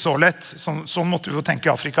seg ikke så lett. Sånn måtte vi jo tenke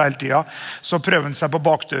i Afrika hele tiden. Så prøver han seg på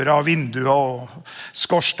bakdøra, vinduet og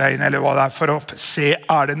skorstein eller hva det er, for å se,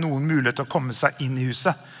 er det noen mulighet til å komme seg inn i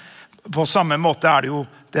huset. På samme måte er det jo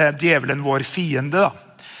djevelen vår fiende da,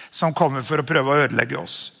 som kommer for å prøve å ødelegge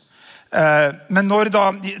oss. Men når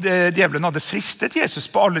da djevelen hadde fristet Jesus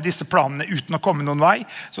på alle disse planene uten å komme noen vei,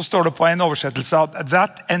 så står det på en oversettelse at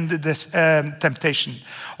that ended the temptation.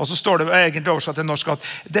 Og så står det egentlig oversatt til norsk at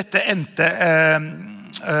dette endte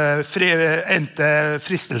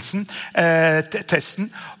fristelsen,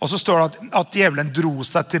 testen. Og så står det at djevelen dro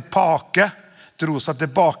seg tilbake,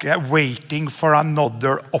 waiting for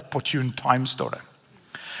another opportune time, står det.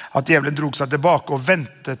 At djevelen dro seg tilbake og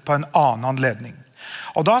ventet på en annen anledning.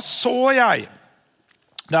 Og da så jeg,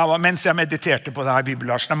 mens jeg mediterte på det her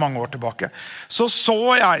bibelverset mange år tilbake, så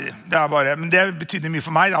jeg, men det betydde mye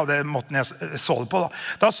for meg, da, det måten jeg så det på.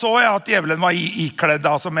 Da så jeg at djevelen var ikledd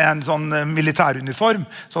altså, med en sånn militæruniform,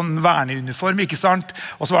 sånn verneuniform, ikke sant?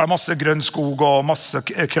 Og så var det masse grønn skog og masse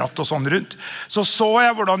kratt og sånn rundt. Så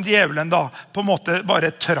jeg hvordan djevelen da på en måte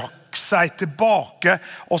bare trakk seg tilbake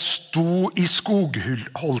og sto i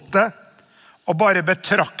skogholtet og bare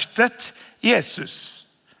betraktet Jesus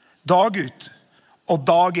dag ut og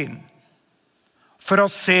dag inn for å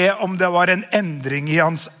se om det var en endring i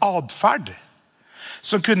hans adferd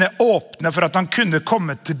som kunne åpne for at han kunne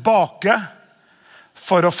komme tilbake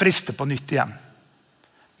for å friste på nytt igjen.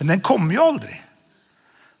 Men den kom jo aldri.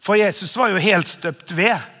 For Jesus var jo helt støpt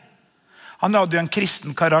ved. Han hadde jo en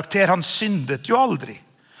kristen karakter. Han syndet jo aldri.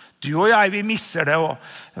 Du og jeg, vi misser det. Og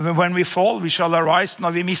when we fall, we shall arise.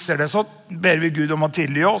 Når vi misser det, så ber vi Gud om å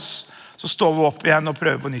tilgi oss. Så står vi opp igjen og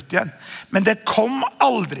prøver på nytt igjen. Men det kom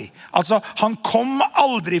aldri. Altså, han kom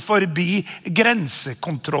aldri forbi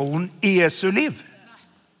grensekontrollen i Jesu liv.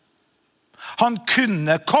 Han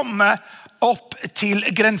kunne komme opp til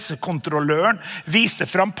grensekontrolløren, vise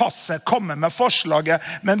frem passet, komme med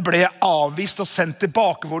forslaget, men ble avvist og sendt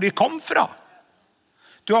tilbake hvor de kom fra.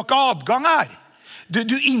 Du har ikke adgang her.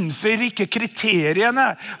 Du innfører ikke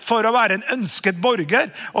kriteriene for å være en ønsket borger,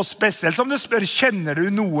 og spesielt som du spør, kjenner du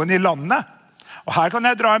noen i landet? Og her kan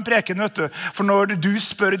jeg dra en preken, vet du. For når du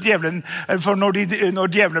spør djevelen, når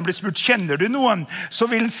djevelen blir spurt, kjenner du noen? Så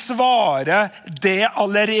vil han svare det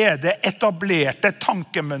allerede etablerte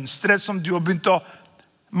tankemønstre som du har begynt å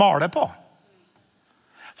male på.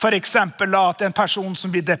 For eksempel at en person som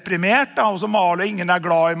blir deprimert, og så maler ingen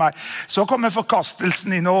glad i meg. Så kommer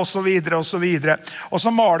forkastelsen inn, og så videre, og så videre. Og så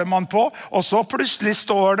maler man på, og så plutselig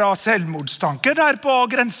står det selvmordstanker der på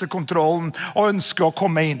grensekontrollen, og ønsker å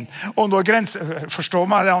komme inn. Og når forstår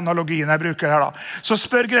meg det analogien jeg bruker her da. Så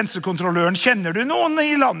spør grensekontrolløren, kjenner du noen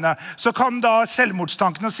i landet? Så kan da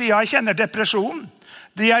selvmordstankene si, ja, jeg kjenner depresjon.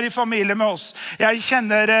 De i familie med oss. Jeg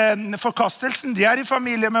kjenner forkastelsen, de i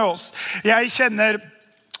familie med oss. Jeg kjenner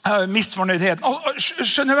misfornøydheten.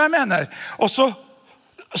 Skjønner du hva jeg mener? Og så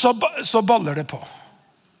baller det på.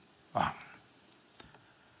 Ja.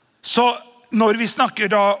 Så når vi snakker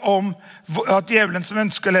da om at djevelen som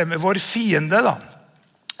ønsker å leve med vår fiende da,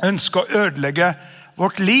 ønsker å ødelegge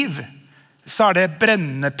vårt liv, så det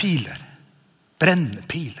brennende piler. Brennende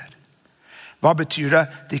piler. Hva betyr det?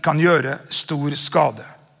 De kan gjøre stor skade.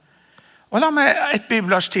 Og la meg et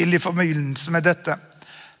bibelvers til i forbindelse med dette.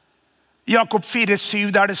 Jakob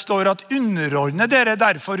 4,7 der det står at underordne dere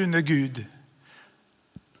derfor under Gud.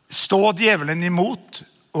 Stå djevelen imot,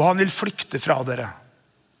 og han vil flykte fra dere.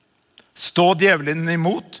 Stå djevelen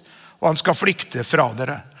imot, og han skal flykte fra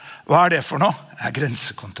dere. Hva det for noe? Det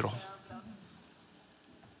grensekontroll.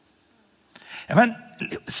 Ja, men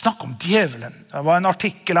snakk om djevelen. Det var en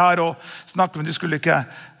artikkel her, og snakket om, du skulle ikke,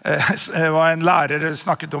 det var en lærer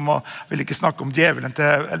snakket om, og ville ikke snakke om djevelen til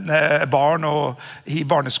barn og i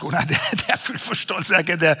barneskolen. Nei, det full forståelse, det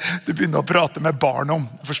ikke det du begynner å prate med barn om,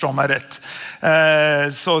 forstår meg rett.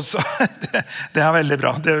 Så det veldig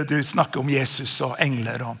bra. Du snakker om Jesus og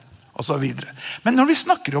engler og så videre. Men når vi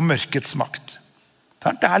snakker om mørkets makt,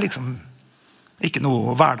 det liksom ikke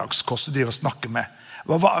noe hverdagskost du driver og snakker med.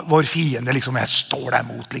 Vår fiende, liksom, jeg står der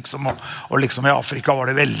mot, liksom, og liksom i Afrika var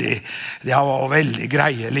det veldig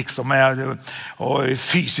greie, liksom, og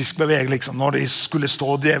fysisk beveg, liksom, når de skulle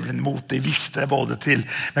stå djevelen mot, de visste både til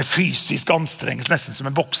med fysisk anstrengelse, nesten som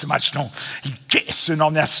en boksematch nå. I Jesu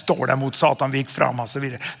navn, jeg står der mot Satan, vi gikk frem, og så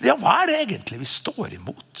videre. Ja, hva det egentlig vi står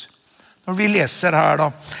imot? Når vi leser her da,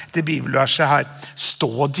 det bibelverset her,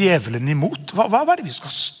 stå djevelen imot. Hva det vi skal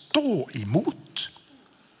stå imot?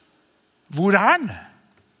 Hvor han?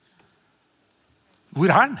 Hvor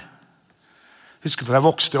han? Husker på da jeg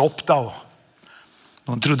vokste opp da, og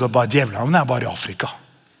noen trodde at bare djevelen bare i Afrika.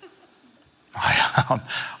 Nei,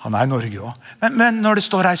 han i Norge også. Men når det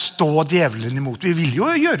står her, stå djevelen imot, vi vil jo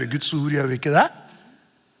gjøre Guds ord, gjør vi ikke det?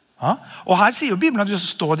 Ja? Og her sier jo Bibelen at vi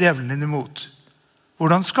skal stå djevelen imot.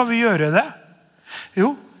 Hvordan skal vi gjøre det?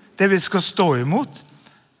 Jo, det vi skal stå imot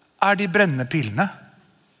de brennende pilene.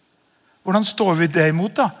 Hvordan står vi det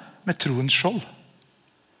imot da? Med troens skjold.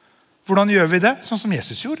 Hvordan gjør vi det? Sånn som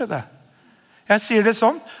Jesus gjorde det. Jeg sier det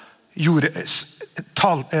sånn.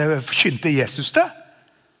 Forkynte Jesus det?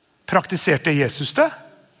 Praktiserte Jesus det?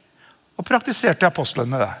 Og praktiserte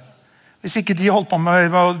apostlene det? Hvis ikke de holdt på med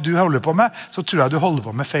hva du holder på med, så tror jeg du holder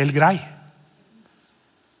på med feil grei.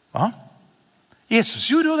 Hva? Jesus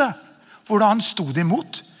gjorde jo det. Hvordan han stod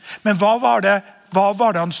imot. Men hva var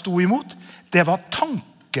det han stod imot? Det var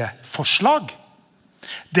tankeforslag.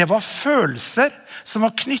 Det var følelser som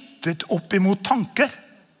var knyttet opp imot tanker.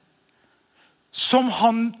 Som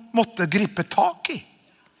han måtte gripe tak i.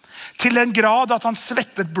 Til en grad at han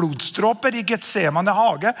svettet blodstråper i Getsemane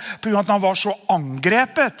hage, på grunn av at han var så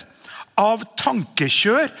angrepet av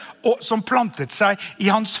tankekjør som plantet seg i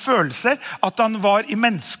hans følelser, at han var i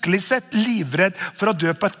menneskelig sett livredd for å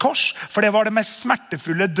dø på et kors, for det var det mest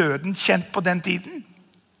smertefulle døden kjent på den tiden.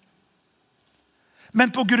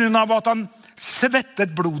 Men på grunn av at han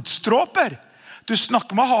svettet blodstråper, du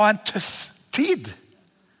snakker om å ha en tøff tid,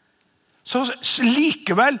 så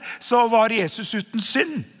likevel så var Jesus uten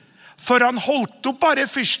synd, for han holdt opp bare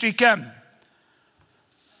fyrstikken,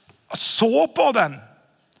 så på den.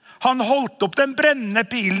 Han holdt opp den brennende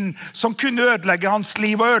pilen som kunne ødelegge hans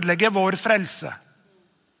liv og ødelegge vår frelse.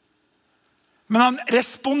 Men han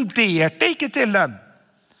responderte ikke til den.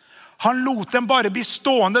 Han lot den bare bli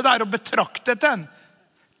stående der og betraktet den,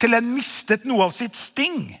 til den mistet noe av sitt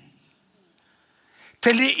sting.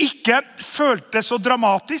 Til de ikke følte så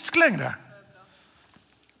dramatisk lenger.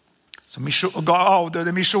 Som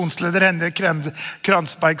avdøde misjonsleder Henrik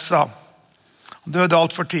Kransberg sa. Han døde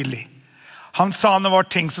alt for tidlig. Han sa når det var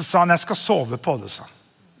ting, så sa han, jeg skal sove på det, sa han.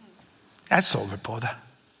 Jeg sover på det.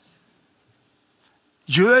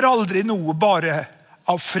 Gjør aldri noe bare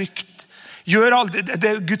av frykt. Gjør aldri,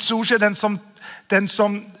 Guds ord sier den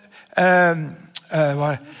som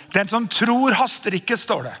tror haster ikke,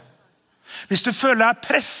 står det. Hvis du føler deg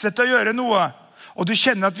presset til å gjøre noe, og du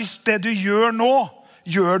kjenner at hvis det du gjør nå,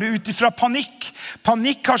 gjør du utifra panikk.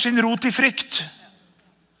 Panikk har sin rot i frykt.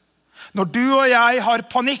 Når du og jeg har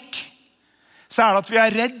panikk, så det at vi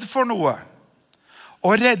redd for noe.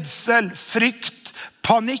 og redsel, frykt,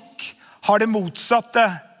 panikk er det motsatte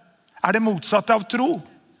av tro.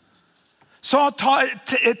 Så ta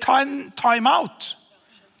en time out.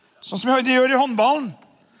 Sånn som de gjør i håndballen.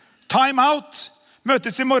 Time out.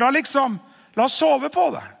 Møtes i morgen liksom. La oss sove på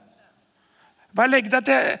det. Bare legg deg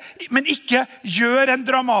til. Men ikke gjør en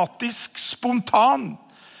dramatisk, spontan.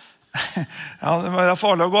 Ja, det var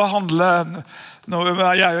farlig å gå og handle.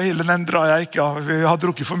 Jeg og Hilde, den drar jeg ikke. Vi har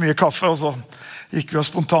drukket for mye kaffe, og så gikk vi og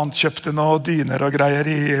spontant kjøpte noen dyner og greier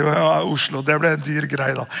i Oslo. Det ble en dyr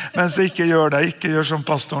greie da. Men så ikke gjør det. Ikke gjør som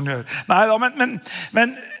pastoren gjør. Nei da,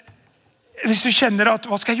 men hvis du kjenner at,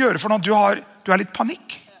 hva skal jeg gjøre for noe? Du er litt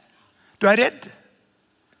panikk. Du er redd.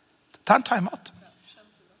 Ta en time out.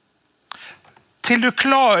 Til du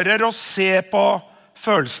klarer å se på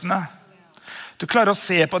følelsene. Du klarer å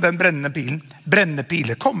se på den brennende pilen. Brennende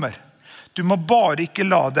piler kommer. Du må bare ikke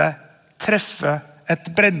la det treffe et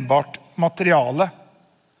brennbart materiale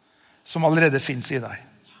som allerede finnes i deg.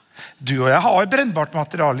 Du og jeg har brennbart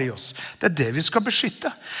materiale i oss. Det er det vi skal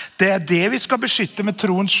beskytte. Det er det vi skal beskytte med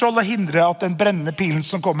troens skjold og hindre at den brennende pilen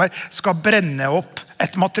som kommer skal brenne opp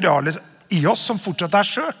et materiale i oss som fortsatt er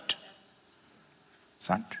skjørt.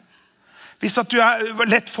 Sant? Hvis at du er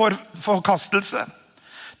lett for forkastelse,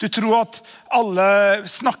 du tror at alle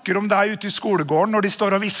snakker om deg ute i skolegården når de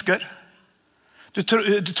står og visker. Du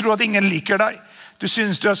tror at ingen liker deg. Du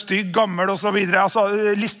synes du er stygg, gammel og så videre. Altså,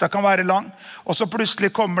 lista kan være lang. Og så plutselig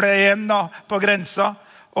kommer det en da, på grensa,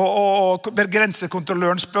 og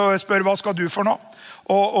grensekontrolløren spør hva skal du for noe?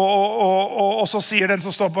 Og så sier den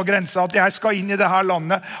som står på grensa at jeg skal inn i det her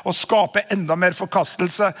landet og skape enda mer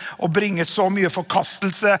forkastelse og bringe så mye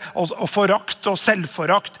forkastelse og forakt og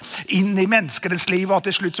selvforakt inn i menneskenes liv, og at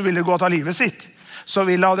til slutt så vil det gå og ta livet sitt. Så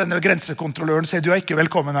vil da denne grensekontrolløren si, du er ikke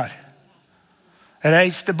velkommen her.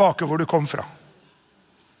 Reis tilbake hvor du kom fra.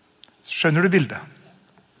 Skjønner du bildet?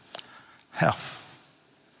 Ja.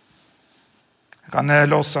 Kan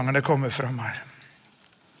låssangerne komme frem her?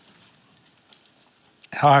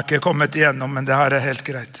 Jeg har ikke kommet igjennom, men det her er helt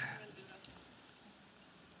greit.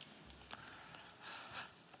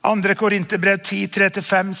 2. Korinterbrev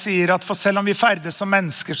 10:3-5 sier at for selv om vi ferdes som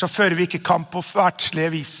mennesker, så fører vi ikke kamp på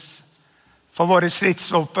verdslige vis. For våre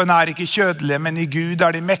stridsvåpen er ikke kjødelige, men i Gud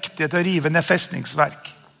er de mektige til å rive ned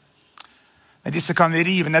festningsverk. Med disse kan vi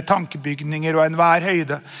rive ned tankebygninger og enhver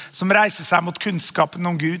høyde som reiser seg mot kunnskapen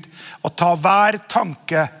om Gud, og ta hver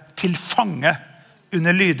tanke til fange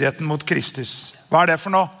under lydigheten mot Kristus. Hva er det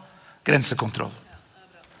for noe? Grensekontroll.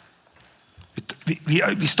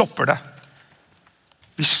 Vi stopper det.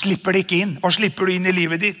 Vi slipper det ikke inn. Hva slipper du inn i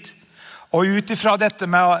livet ditt? Og ut ifra dette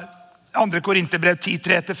med 2. Korinterbrev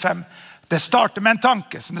 10:3-5, det starter med en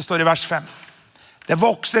tanke, som det står i vers 5. Det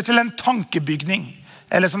vokser til en tankebygning,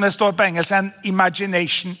 eller som det står på engelsk, en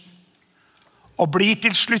imagination, og blir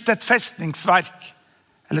til slutt et festningsverk,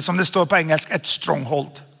 eller som det står på engelsk, et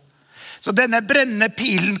stronghold. Så denne brennende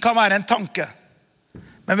pilen kan være en tanke.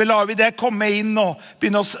 Men vi lar det komme inn og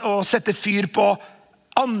begynne å sette fyr på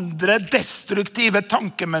andre destruktive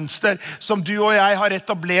tankemønster som du og jeg har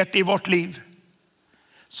etablert i vårt liv.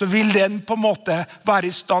 Så vil den på en måte være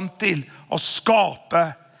i stand til å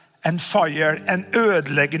skape en fire, en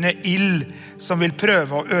ødeleggende ild som vil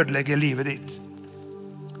prøve å ødelegge livet ditt.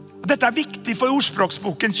 Og dette er viktig, for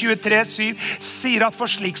ordspråksboken 23:7 sier at for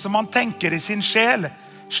slik som man tenker i sin sjel,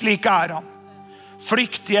 slik er han.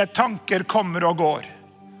 Flyktige tanker kommer og går.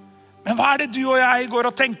 Men hva er det du og jeg går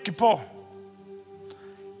og tenker på?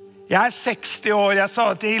 Jeg er 60 år, jeg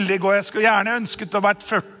sa til Hilde i går, jeg skulle gjerne ønsket å vært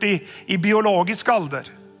 40 i biologisk alder.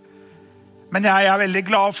 Men jeg er veldig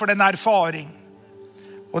glad for den erfaring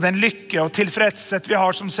og den lykke og tilfredshet vi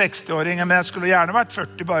har som 60-åringer, men jeg skulle gjerne vært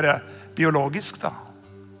 40 bare biologisk da.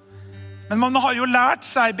 Men man har jo lært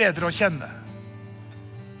seg bedre å kjenne.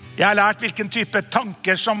 Jeg har lært hvilken type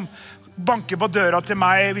tanker som banker på døra til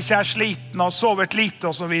meg hvis jeg er sliten og sovet lite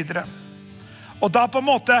og så videre. Og da på en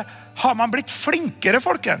måte har man blitt flinkere,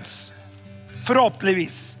 folkens.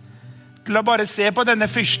 Forhåpentligvis. Til å bare se på denne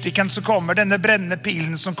fyrstikken som kommer, denne brennende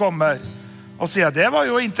pilen som kommer, og si at det var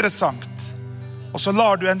jo interessant. Og så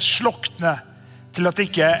lar du en slokne til at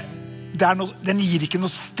den gir ikke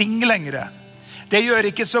noe sting lenger. Det gjør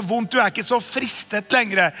ikke så vondt, du er ikke så fristet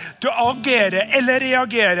lenger. Du agerer eller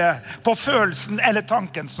reagerer på følelsen eller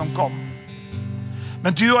tanken som kom.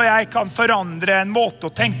 Men du og jeg kan forandre en måte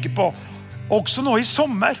å tenke på, også nå i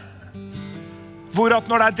sommer. Hvor at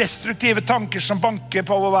når det er destruktive tanker som banker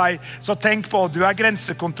på vår vei, så tenk på at du er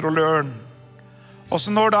grensekontrolløren. Og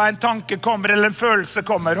så når da en tanke kommer eller en følelse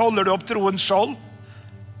kommer, holder du opp troens skjold,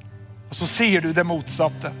 og så sier du det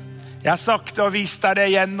motsatte. Jeg har sagt det og vist deg det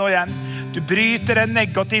igjen og igjen. Du bryter en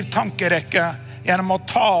negativ tankerekke gjennom å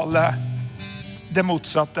tale det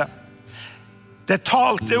motsatte. Det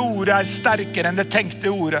talte ordet sterkere enn det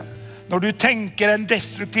tenkte ordet. Når du tenker en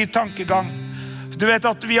destruktiv tankegang, du vet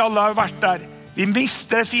at vi alle har vært der. Vi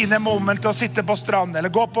mister det fine momentet å sitte på strand, eller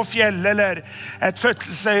gå på fjell, eller et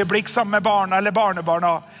fødselsøyeblikk sammen med barna eller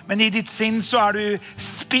barnebarna. Men i ditt sinn så du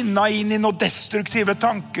spinnet inn i noen destruktive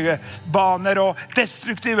tankebaner og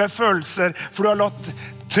destruktive følelser, for du har latt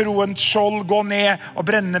troens skjold gå ned og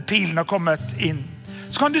brennende pilen har kommet inn.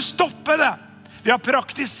 Så kan du stoppe det. Vi har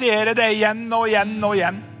praktisert det igjen og igjen og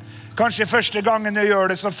igjen. Kanskje første gangen du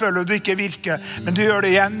gjør det så føler du ikke virker, men du gjør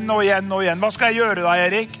det igjen og igjen og igjen. Hva skal jeg gjøre da,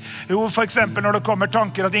 Erik? Jo, for eksempel når det kommer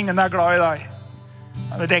tanker at ingen glad i deg.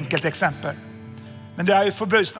 Det et enkelt eksempel. Men du jo forbauset